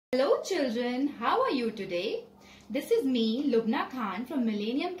Hello children, how are you today? This is me, Lubna Khan from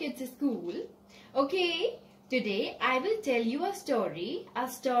Millennium Kids School. Okay, today I will tell you a story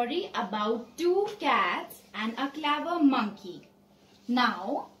about two cats and a clever monkey.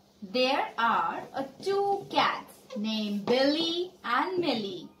 Now, there are two cats named Billy and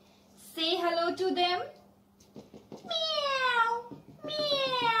Millie. Say hello to them. Meow,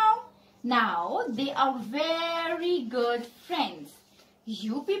 meow. Now, they are very good friends.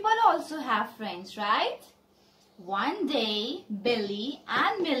 You people also have friends, right? One day, Billy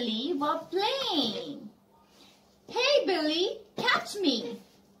and Millie were playing. Hey Billy, catch me.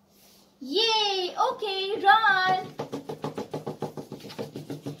 Yay, okay, run.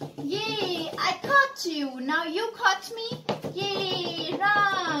 Yay, I caught you. Now you caught me. Yay,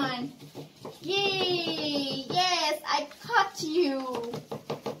 run. Yay, yes, I caught you.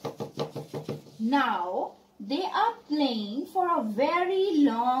 Now, they are playing for a very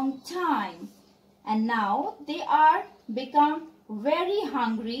long time and now they are become very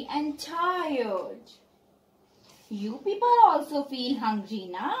hungry and tired. You people also feel hungry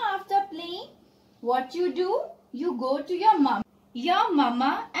now after playing. What you do? You go to your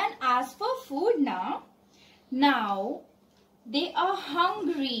mama and ask for food now. Now they are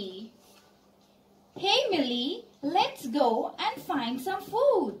hungry. Hey Millie, let's go and find some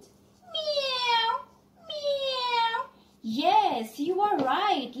food. Meow. Meow. Yes, you are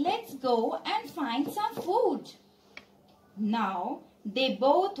right. Let's go and find some food. Now, they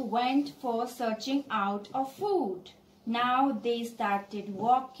both went for searching out of food. Now, they started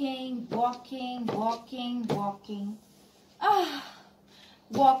walking. Walking.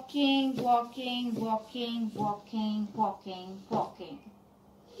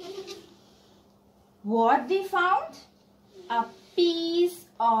 What they found? A piece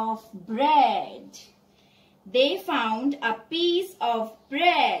of bread. They found a piece of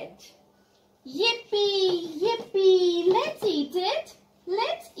bread. Yippee, yippee, let's eat it.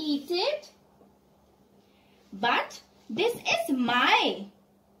 Let's eat it. But this is mine.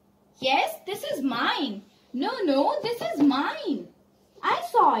 Yes, this is mine. No, this is mine. I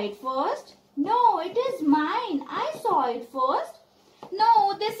saw it first. No, it is mine. I saw it first.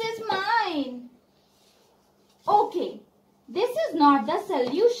 No, this is mine. Okay, this is not the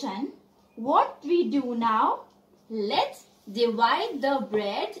solution. What we do now? Let's divide the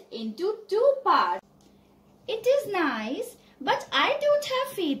bread into two parts. It is nice, but I don't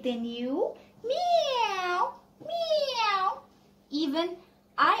have faith in you. Meow, meow. Even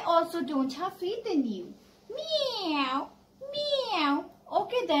I also don't have faith in you. Meow, meow.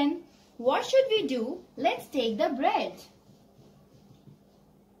 Okay then, what should we do? Let's take the bread.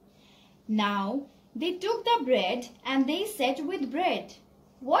 Now, they took the bread and they sat with bread.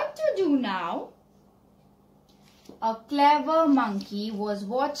 What to do now? A clever monkey was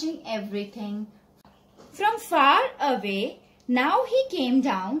watching everything from far away. Now he came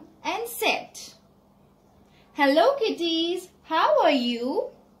down and said, "Hello kitties, how are you?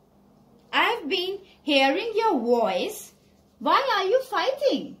 I've been hearing your voice. Why are you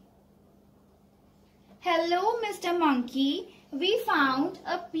fighting?" "Hello, Mr. Monkey. We found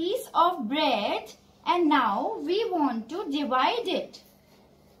a piece of bread and now we want to divide it.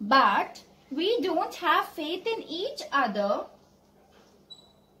 But we don't have faith in each other."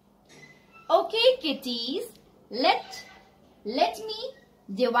 "Okay, kitties, let me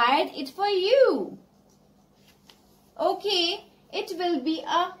divide it for you." "Okay, it will be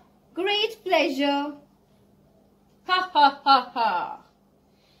a great pleasure." Ha ha ha ha.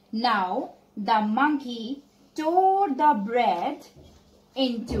 Now the monkey tore the bread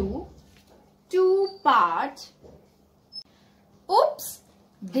into two parts. Oops!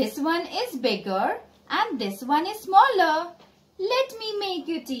 This one is bigger and this one is smaller. Let me make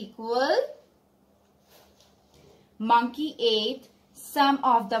it equal. Monkey ate some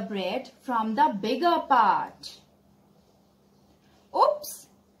of the bread from the bigger part. Oops!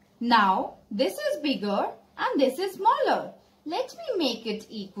 Now this is bigger and this is smaller. Let me make it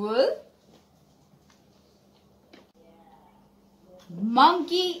equal.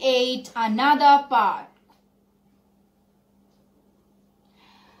 Monkey ate another part.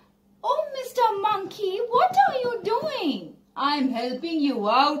 "Oh, Mr. Monkey, what are you doing?" "I'm helping you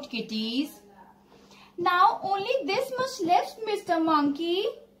out, kitties." "Now only this much left, Mr. Monkey."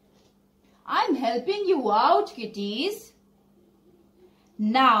 "I'm helping you out, kitties."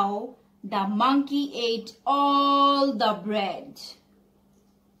 Now the monkey ate all the bread.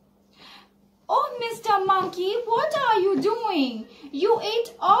 "Oh, Mr. Monkey, what are you doing? You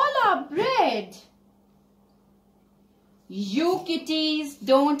ate all our bread." You kitties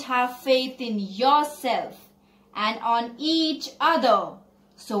don't have faith in yourself and on each other.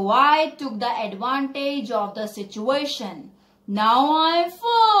 So I took the advantage of the situation. Now I'm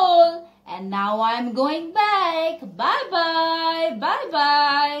full and now I'm going back. Bye bye. Bye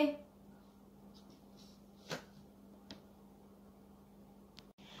bye.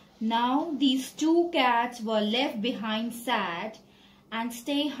 Now these two cats were left behind sad and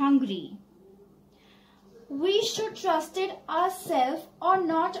stay hungry. We should trust it ourselves or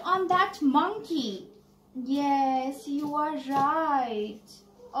not on that monkey. Yes, you are right.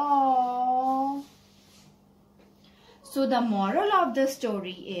 Oh. So the moral of the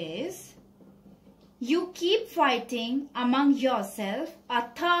story is, you keep fighting among yourself. A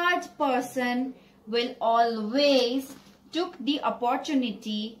third person will always took the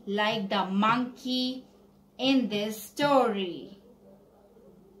opportunity like the monkey in this story.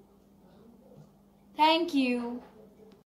 Thank you.